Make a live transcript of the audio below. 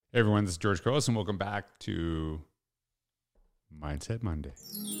Hey everyone, this is George Carlos, and welcome back to Mindset Monday.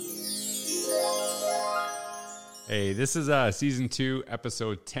 Hey, this is season 2,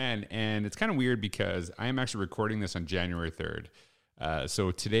 episode 10, and it's kind of weird because I am actually recording this on January 3rd.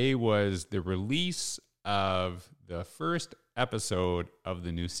 So today was the release of the first episode of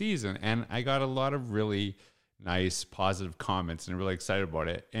the new season, and I got a lot of really nice, positive comments, and I'm really excited about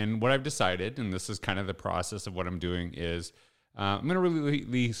it. And what I've decided, and this is kind of the process of what I'm doing, is I'm going to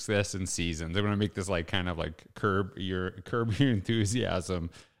release this in seasons. I'm going to make this like kind of like curb your enthusiasm,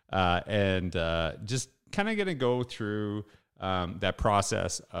 and just kind of going to go through that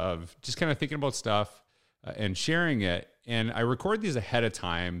process of just kind of thinking about stuff and sharing it. And I record these ahead of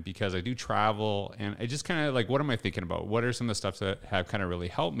time because I do travel, and I just kind of like, what am I thinking about? What are some of the stuff that have kind of really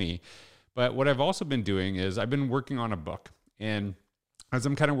helped me? But what I've also been doing is I've been working on a book, and as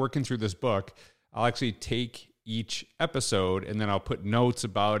I'm kind of working through this book, I'll actually take each episode and then I'll put notes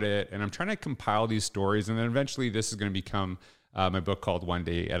about it, and I'm trying to compile these stories, and then eventually this is going to become my book called One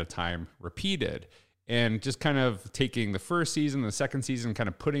Day at a Time Repeated, and just kind of taking the first season, the second season, kind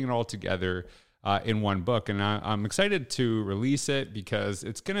of putting it all together in one book. And I'm excited to release it because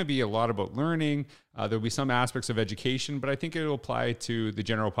it's going to be a lot about learning. There'll be some aspects of education, but I think it'll apply to the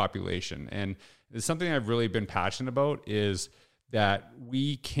general population. And it's something I've really been passionate about is that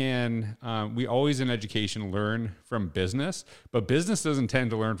we always in education learn from business, but business doesn't tend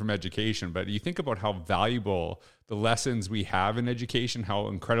to learn from education. But you think about how valuable the lessons we have in education, how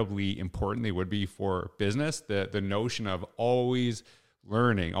incredibly important they would be for business, the notion of always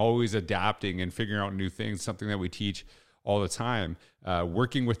learning, always adapting and figuring out new things, something that we teach all the time.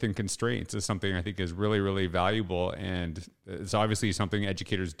 Working within constraints is something I think is really, really valuable. And it's obviously something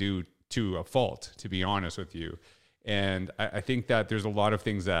educators do to a fault, to be honest with you. And I think that there's a lot of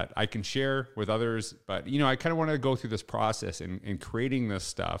things that I can share with others, but, I kind of want to go through this process in creating this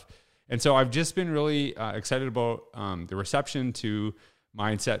stuff. And so I've just been really excited about the reception to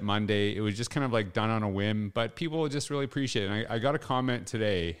Mindset Monday. It was just kind of like done on a whim, but people just really appreciate it. And I got a comment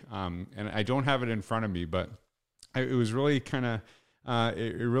today, and I don't have it in front of me, but it was really kind of, I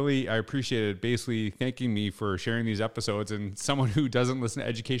appreciated it, basically thanking me for sharing these episodes, and someone who doesn't listen to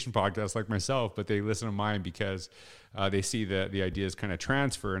education podcasts like myself, but they listen to mine because they see the ideas kind of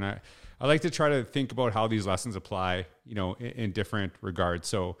transfer. And I like to try to think about how these lessons apply, in different regards.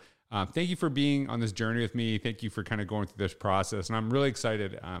 So thank you for being on this journey with me. Thank you for kind of going through this process. And I'm really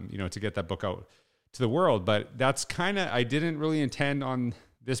excited, to get that book out to the world. But that's kind of, I didn't really intend on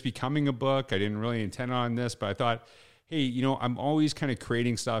this becoming a book. I didn't really intend on this, but I thought, hey, I'm always kind of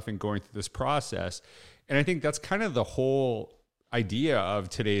creating stuff and going through this process. And I think that's kind of the whole idea of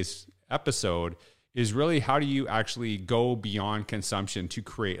today's episode is really how do you actually go beyond consumption to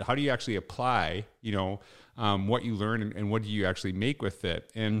create? How do you actually apply, what you learn and what do you actually make with it?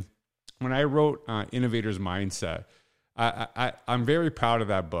 And when I wrote Innovator's Mindset, I'm very proud of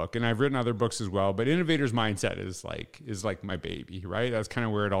that book, and I've written other books as well, but Innovator's Mindset is like my baby, right? That's kind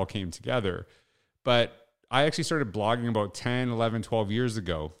of where it all came together. But I actually started blogging about 10, 11, 12 years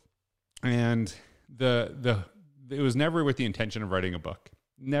ago. And it was never with the intention of writing a book.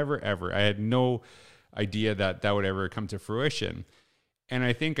 Never, ever. I had no idea that would ever come to fruition. And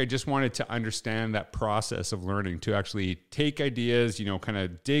I think I just wanted to understand that process of learning, to actually take ideas, kind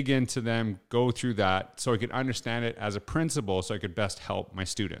of dig into them, go through that so I could understand it as a principle so I could best help my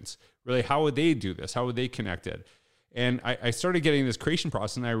students. Really, how would they do this? How would they connect it? And I started getting this creation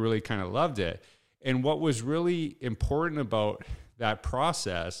process, and I really kind of loved it. And what was really important about that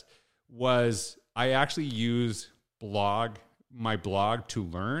process was I actually use my blog to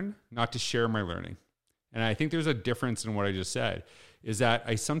learn, not to share my learning. And I think there's a difference in what I just said, is that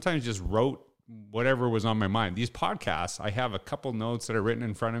I sometimes just wrote whatever was on my mind. These podcasts, I have a couple notes that are written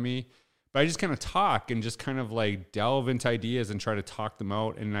in front of me, but I just kind of talk and just kind of like delve into ideas and try to talk them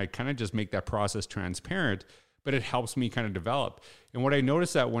out. And I kind of just make that process transparent, but it helps me kind of develop. And what I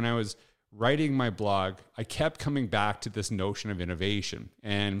noticed that when I was writing my blog, I kept coming back to this notion of innovation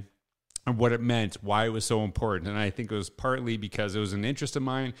and what it meant, why it was so important. And I think it was partly because it was an interest of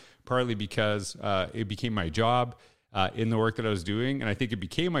mine, partly because it became my job in the work that I was doing. And I think it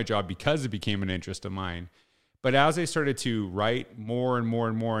became my job because it became an interest of mine. But as I started to write more and more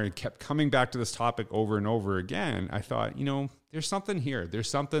and more and kept coming back to this topic over and over again, I thought, there's something here. There's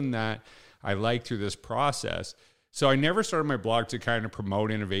something that I like through this process. So I never started my blog to kind of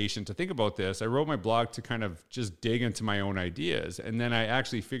promote innovation, to think about this. I wrote my blog to kind of just dig into my own ideas. And then I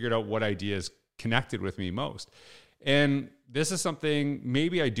actually figured out what ideas connected with me most. And this is something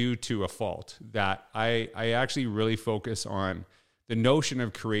maybe I do to a fault, that I actually really focus on the notion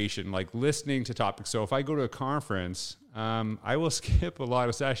of creation, like listening to topics. So if I go to a conference, I will skip a lot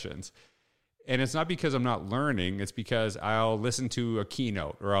of sessions. And it's not because I'm not learning. It's because I'll listen to a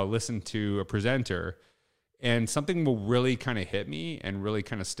keynote or I'll listen to a presenter and something will really kind of hit me and really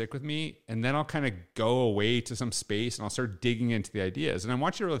kind of stick with me. And then I'll kind of go away to some space and I'll start digging into the ideas. And I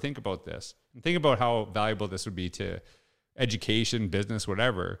want you to really think about this and think about how valuable this would be to education, business,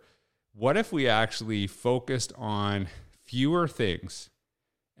 whatever. What if we actually focused on fewer things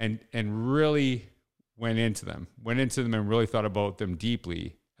and really went into them and really thought about them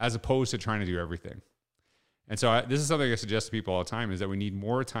deeply, as opposed to trying to do everything? And so this is something I suggest to people all the time, is that we need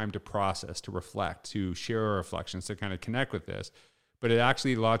more time to process, to reflect, to share our reflections, to kind of connect with this. But it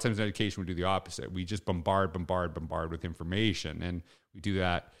actually, a lot of times in education, we do the opposite. We just bombard with information. And we do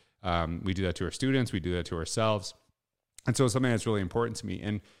that to our students. We do that to ourselves. And so it's something that's really important to me.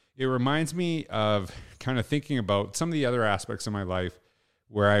 And it reminds me of kind of thinking about some of the other aspects of my life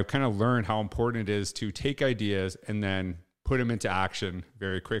where I've kind of learned how important it is to take ideas and then put them into action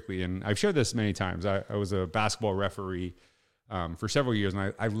very quickly. And I've shared this many times. I was a basketball referee for several years,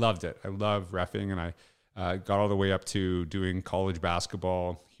 and I loved it. I love reffing, and I got all the way up to doing college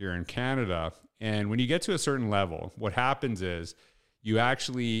basketball here in Canada. And when you get to a certain level, what happens is you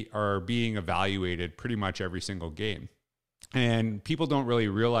actually are being evaluated pretty much every single game. And people don't really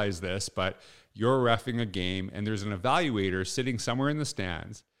realize this, but you're reffing a game and there's an evaluator sitting somewhere in the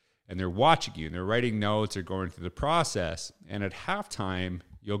stands and they're watching you and they're writing notes or going through the process. And at halftime,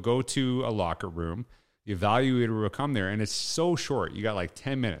 you'll go to a locker room. The evaluator will come there and it's so short. You got like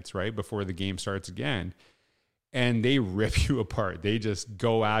 10 minutes, right, before the game starts again. And they rip you apart. They just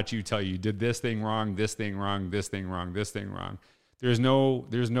go at you, tell you did this thing wrong, this thing wrong, this thing wrong, this thing wrong. There's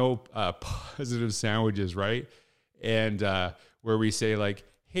no positive sandwiches, right? And where we say like,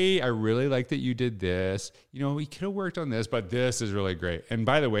 hey, I really like that you did this. You know, we could have worked on this, but this is really great. And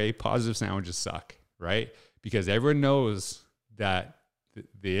by the way, positive sandwiches suck, right? Because everyone knows that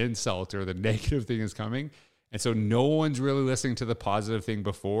the insult or the negative thing is coming. And so no one's really listening to the positive thing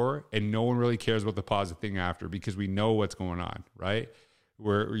before, and no one really cares about the positive thing after, because we know what's going on, right?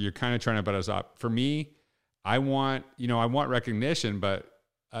 Where you're kind of trying to butt us up. For me, I want recognition, but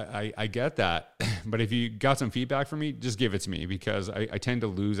I get that. But if you got some feedback from me, just give it to me, because I tend to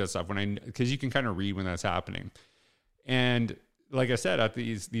lose that stuff because you can kind of read when that's happening. And like I said, at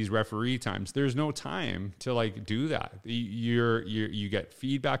these referee times, there's no time to like do that. You get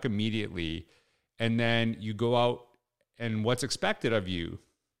feedback immediately, and then you go out, and what's expected of you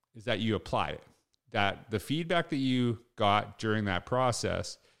is that you apply it. That the feedback that you got during that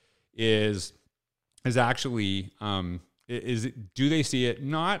process is actually do they see it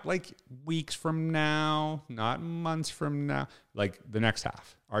not like weeks from now, not months from now, like the next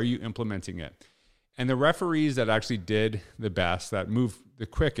half? Are you implementing it? And the referees that actually did the best, that moved the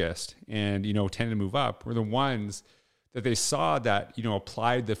quickest and, tended to move up, were the ones that they saw that,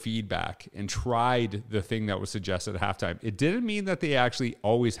 applied the feedback and tried the thing that was suggested at halftime. It didn't mean that they actually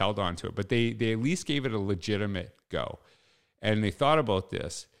always held on to it, but they at least gave it a legitimate go. And they thought about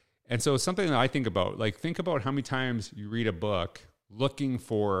this. And so it's something that I think about, like, think about how many times you read a book looking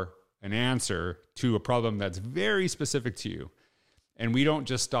for an answer to a problem that's very specific to you. And we don't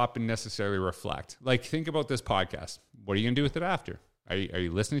just stop and necessarily reflect. Like, think about this podcast. What are you going to do with it after? Are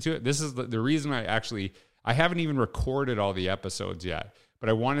you listening to it? This is the reason I haven't even recorded all the episodes yet, but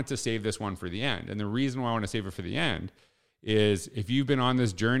I wanted to save this one for the end. And the reason why I want to save it for the end is, if you've been on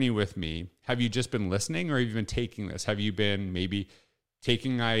this journey with me, have you just been listening, or have you been taking this? Have you been maybe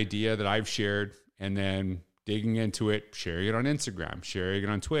taking an idea that I've shared and then digging into it, sharing it on Instagram, sharing it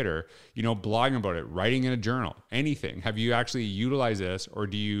on Twitter, blogging about it, writing in a journal, anything? Have you actually utilized this, or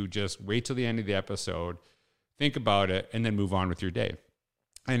do you just wait till the end of the episode, think about it, and then move on with your day?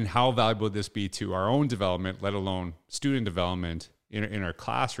 And how valuable would this be to our own development, let alone student development in our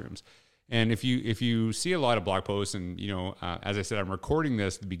classrooms? And if you see a lot of blog posts, and as I said, I'm recording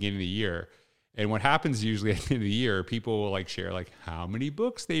this at the beginning of the year. And what happens usually at the end of the year, people will like share like how many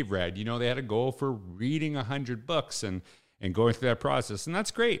books they've read. They had a goal for reading 100 books and going through that process. And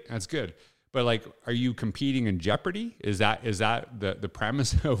that's great. That's good. But like, are you competing in jeopardy? Is that the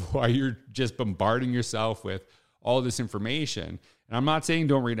premise of why you're just bombarding yourself with all this information? And I'm not saying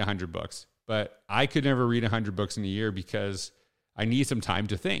don't read 100 books, but I could never read 100 books in a year, because I need some time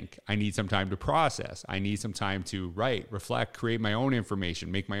to think. I need some time to process. I need some time to write, reflect, create my own information,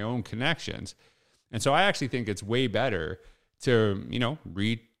 make my own connections. And so I actually think it's way better to,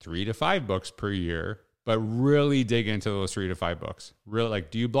 read 3 to 5 books per year, but really dig into those 3 to 5 books. Really,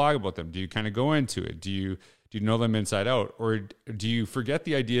 like, do you blog about them? Do you kind of go into it? Do you know them inside out? Or do you forget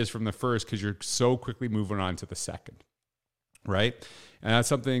the ideas from the first because you're so quickly moving on to the second? right? And that's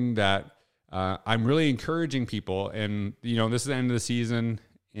something that I'm really encouraging people. And, this is the end of the season.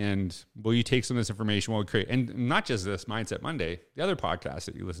 And will you take some of this information? Will we create, and not just this Mindset Monday, the other podcasts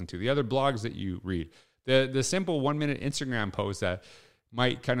that you listen to, the other blogs that you read, the simple 1-minute Instagram post that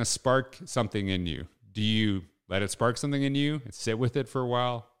might kind of spark something in you. Do you let it spark something in you and sit with it for a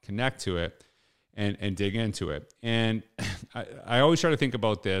while, connect to it, and dig into it? And I always try to think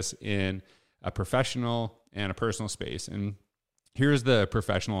about this in a professional and a personal space. And here's the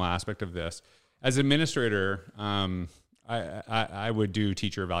professional aspect of this. As an administrator, I would do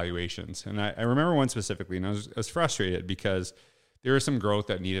teacher evaluations. And I remember one specifically, and I was frustrated because there was some growth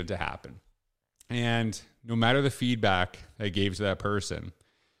that needed to happen. And no matter the feedback I gave to that person,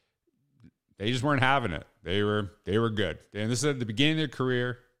 they just weren't having it. They were good. And this is at the beginning of their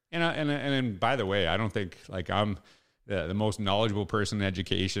career. And by the way, I don't think like I'm the most knowledgeable person in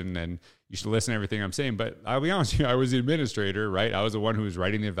education and you should listen to everything I'm saying. But I'll be honest with you, I was the administrator, right? I was the one who was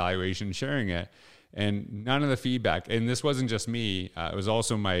writing the evaluation, sharing it. And none of the feedback, and this wasn't just me, it was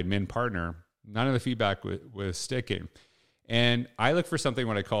also my admin partner, none of the feedback was sticking. And I look for something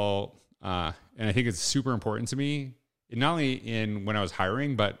what I call, and I think it's super important to me, not only in when I was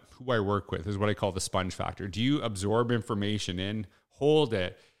hiring, but who I work with is what I call the sponge factor. Do you absorb information in, hold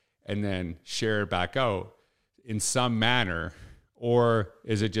it, and then share it back out in some manner? Or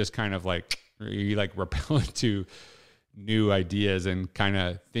is it just kind of like, are you like repellent to new ideas and kind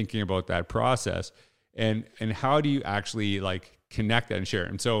of thinking about that process? And how do you actually like connect that and share it?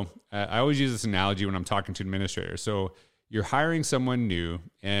 And so I always use this analogy when I'm talking to administrators. So you're hiring someone new.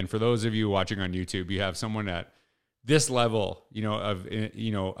 And for those of you watching on YouTube, you have someone at this level,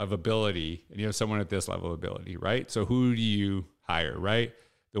 of ability, and you have someone at this level of ability, right? So who do you hire, right?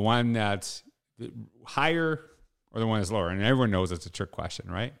 The one that's higher or the one that's lower? And everyone knows it's a trick question,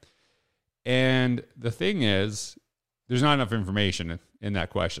 right? And the thing is, there's not enough information in that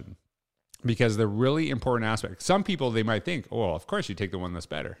question because the really important aspect, some people, they might think, oh, well, of course you take the one that's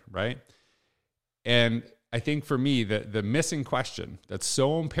better, right? And I think for me, the missing question that's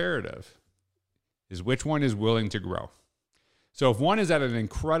so imperative is which one is willing to grow. So if one is at an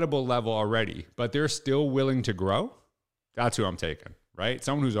incredible level already, but they're still willing to grow, that's who I'm taking, right?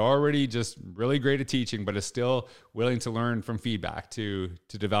 Someone who's already just really great at teaching, but is still willing to learn from feedback, to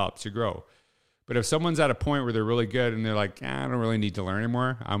develop, to grow. But if someone's at a point where they're really good and they're like, I don't really need to learn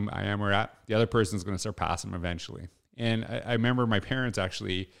anymore, I am where at, the other person's going to surpass them eventually. And I remember my parents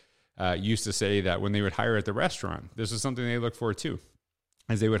actually used to say that when they would hire at the restaurant, this was something they looked for too,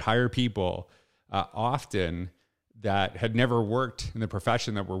 as they would hire people often that had never worked in the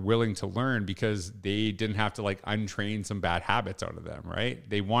profession that were willing to learn because they didn't have to like untrain some bad habits out of them, right?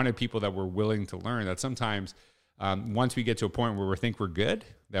 They wanted people that were willing to learn. That sometimes once we get to a point where we think we're good,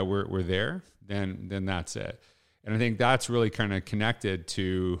 that we're there, then that's it. And I think that's really kind of connected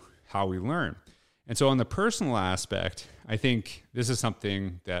to how we learn. And so on the personal aspect, I think this is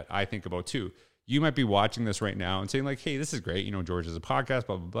something that I think about too. You might be watching this right now and saying like, hey, this is great. George is a podcast,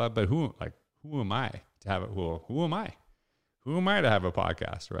 blah, blah, blah. But who am I to have it? Who am I? Who am I to have a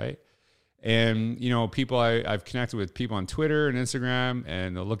podcast, right? And, people, I've connected with people on Twitter and Instagram,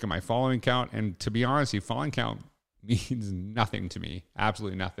 and they'll look at my following count. And to be honest, following count means nothing to me,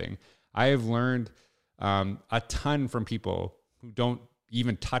 absolutely nothing. I have learned a ton from people who don't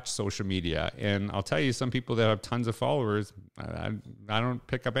even touch social media. And I'll tell you, some people that have tons of followers, I don't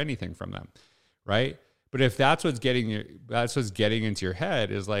pick up anything from them, right? But if that's what's getting into your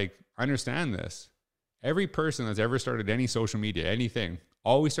head is like, understand this. Every person that's ever started any social media, anything,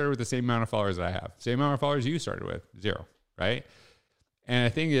 always started with the same amount of followers that I have. Same amount of followers you started with, 0, right? And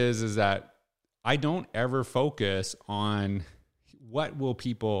the thing is that I don't ever focus on what will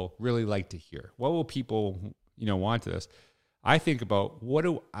people really like to hear? What will people, want to this? I think about, what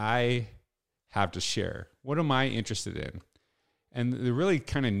do I have to share? What am I interested in? And the really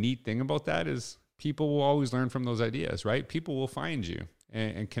kind of neat thing about that is people will always learn from those ideas, right? People will find you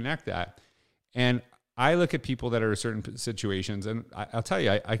and connect that. And I look at people that are in certain situations, and I'll tell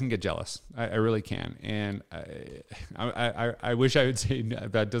you, I can get jealous. I really can. And I wish I would say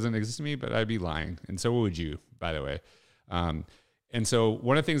that doesn't exist to me, but I'd be lying. And so would you, by the way. And so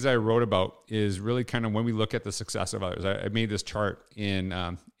one of the things that I wrote about is really kind of when we look at the success of others. I made this chart in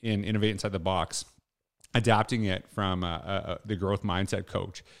Innovate Inside the Box, adapting it from the growth mindset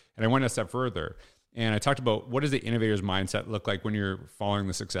coach. And I went a step further, and I talked about what does the innovator's mindset look like when you're following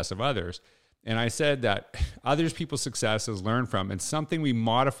the success of others. And I said that others people's success is learned from and something we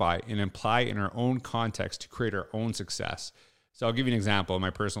modify and apply in our own context to create our own success. So I'll give you an example in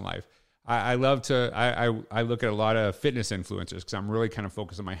my personal life. I love to, I look at a lot of fitness influencers because I'm really kind of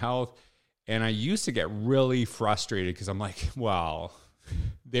focused on my health. And I used to get really frustrated because I'm like, well,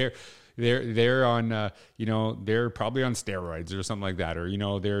 they're on, they're probably on steroids or something like that,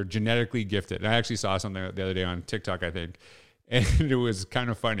 or, they're genetically gifted. And I actually saw something the other day on TikTok, I think, and it was kind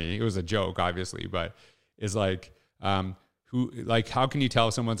of funny. It was a joke, obviously, but it's like, how can you tell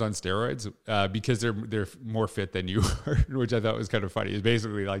if someone's on steroids? Because they're more fit than you are, which I thought was kind of funny. It's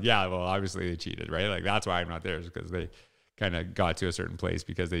basically like, yeah, well, obviously they cheated, right? Like, that's why I'm not there, is because they kind of got to a certain place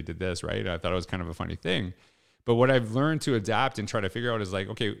because they did this, right? I thought it was kind of a funny thing. But what I've learned to adapt and try to figure out is like,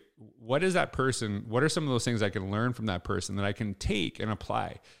 okay, what is that person? What are some of those things I can learn from that person that I can take and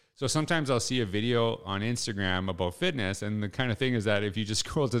apply? So sometimes I'll see a video on Instagram about fitness, and the kind of thing is that if you just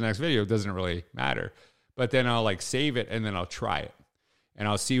scroll to the next video, it doesn't really matter. But then I'll like save it and then I'll try it and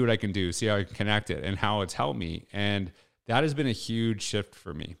I'll see what I can do, see how I can connect it and how it's helped me. And that has been a huge shift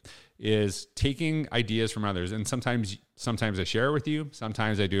for me, is taking ideas from others. And sometimes I share it with you,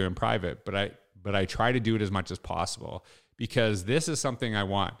 sometimes I do it in private, but I try to do it as much as possible, because this is something I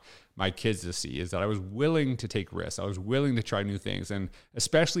want my kids to see, is that I was willing to take risks. I was willing to try new things. And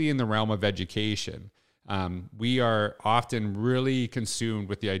especially in the realm of education, we are often really consumed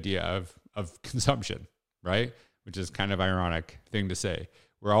with the idea of consumption, right? Which is kind of ironic thing to say.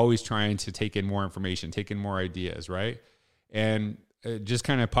 We're always trying to take in more information, take in more ideas, right? And it just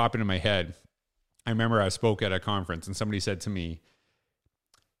kind of popped into my head. I remember I spoke at a conference and somebody said to me,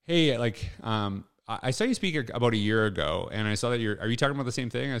 hey, I saw you speak about a year ago and I saw that are you talking about the same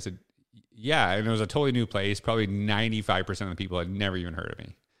thing? I said, yeah. And it was a totally new place. Probably 95% of the people had never even heard of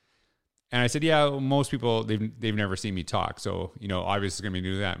me. And I said, yeah, most people, they've never seen me talk. So, obviously it's going to be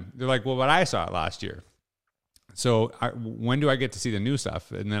new to them. They're like, well, but I saw it last year. So when do I get to see the new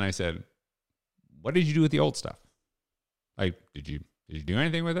stuff? And then I said, what did you do with the old stuff? Like, did you do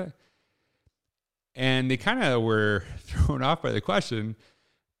anything with it? And they kind of were thrown off by the question,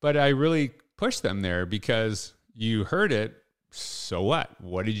 but I really pushed them there, because you heard it. So what?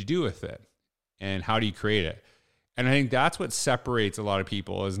 What did you do with it? And how do you create it? And I think that's what separates a lot of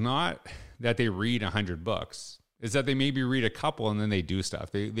people, is not that they read 100 books, is that they maybe read a couple and then they do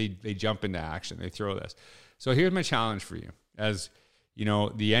stuff. They jump into action. They throw this. So here's my challenge for you, as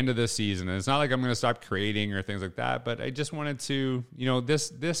the end of this season. And it's not like I'm going to stop creating or things like that, but I just wanted to,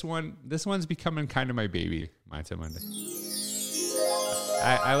 this one's becoming kind of my baby, Mindset Monday.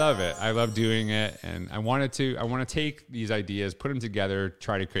 I love it. I love doing it. And I want to take these ideas, put them together,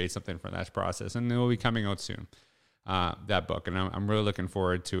 try to create something from that process. And it will be coming out soon, that book. And I'm really looking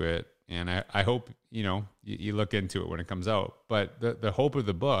forward to it. And I hope, you look into it when it comes out. But the hope of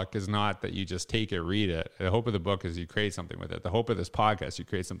the book is not that you just take it, read it. The hope of the book is you create something with it. The hope of this podcast, you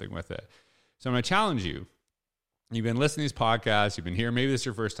create something with it. So I'm going to challenge you. You've been listening to these podcasts. You've been here. Maybe this is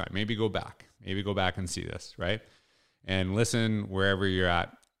your first time. Maybe go back. Maybe go back and see this, right? And listen wherever you're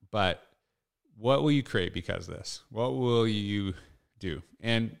at. But what will you create because of this? What will you do?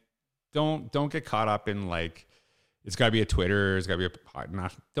 And don't get caught up in like, it's got to be a Twitter, it's got to be a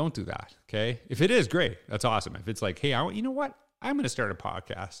podcast. Don't do that, okay? If it is, great. That's awesome. If it's like, hey, you know what? I'm going to start a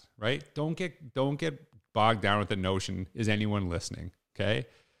podcast, right? Don't get bogged down with the notion, is anyone listening, okay?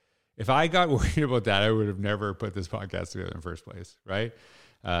 If I got worried about that, I would have never put this podcast together in the first place, right?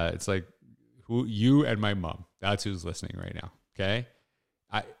 It's like you and my mom. That's who's listening right now, okay?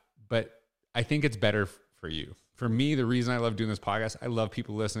 But I think it's better for you. For me, the reason I love doing this podcast, I love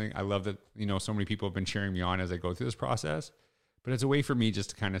people listening. I love that, so many people have been cheering me on as I go through this process. But it's a way for me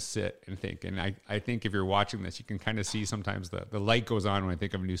just to kind of sit and think. And I think if you're watching this, you can kind of see sometimes the light goes on when I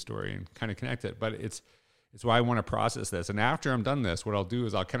think of a new story and kind of connect it. But it's why I want to process this. And after I'm done this, what I'll do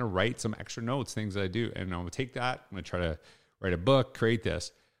is I'll kind of write some extra notes, things that I do. And I'll take that. I'm going to try to write a book, create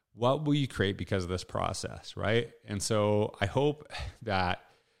this. What will you create because of this process, right? And so I hope that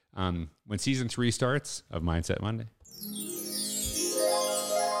when season 3 starts of Mindset Monday,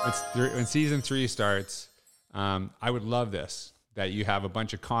 when season 3 starts, I would love this, that you have a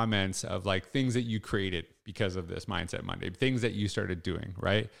bunch of comments of like things that you created because of this Mindset Monday, things that you started doing,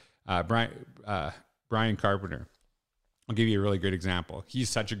 right? Brian Carpenter, I'll give you a really good example. He's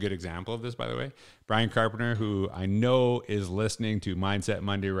such a good example of this, by the way. Brian Carpenter, who I know is listening to Mindset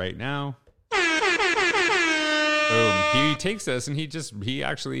Monday right now. Boom. He takes this and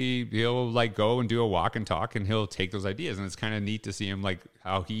he'll like go and do a walk and talk, and he'll take those ideas. And it's kind of neat to see him, like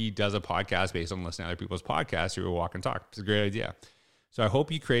how he does a podcast based on listening to other people's podcasts through a walk and talk. It's a great idea. So I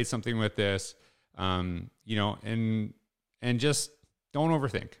hope you create something with this, and just don't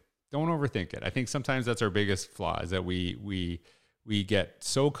overthink. Don't overthink it. I think sometimes that's our biggest flaw, is that we get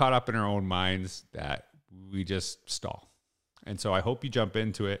so caught up in our own minds that we just stall. And so I hope you jump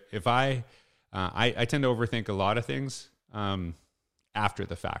into it. If I tend to overthink a lot of things. after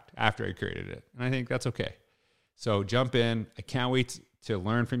the fact, after I created it. And I think that's okay. So jump in. I can't wait to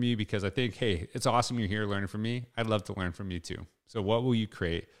learn from you because I think, hey, it's awesome you're here learning from me. I'd love to learn from you too. So what will you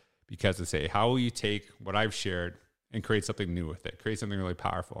create? Because to say, how will you take what I've shared and create something new with it, create something really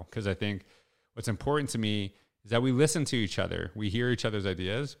powerful? Because I think what's important to me is that we listen to each other, we hear each other's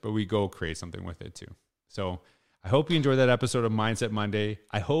ideas, but we go create something with it too. So I hope you enjoyed that episode of Mindset Monday.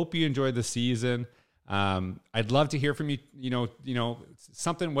 I hope you enjoyed the season. I'd love to hear from you,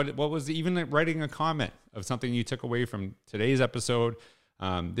 something, what was even writing a comment of something you took away from today's episode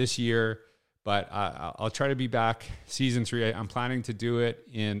this year. But I'll try to be back season 3. I'm planning to do it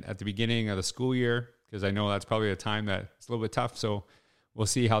at the beginning of the school year because I know that's probably a time that it's a little bit tough. So we'll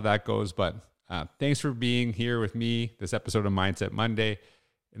see how that goes. But thanks for being here with me this episode of Mindset Monday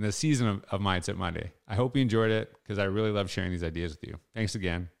in the season of Mindset Monday. I hope you enjoyed it because I really love sharing these ideas with you. Thanks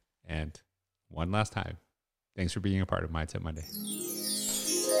again. And one last time, thanks for being a part of Mindset Monday.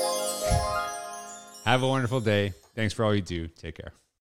 Have a wonderful day. Thanks for all you do. Take care.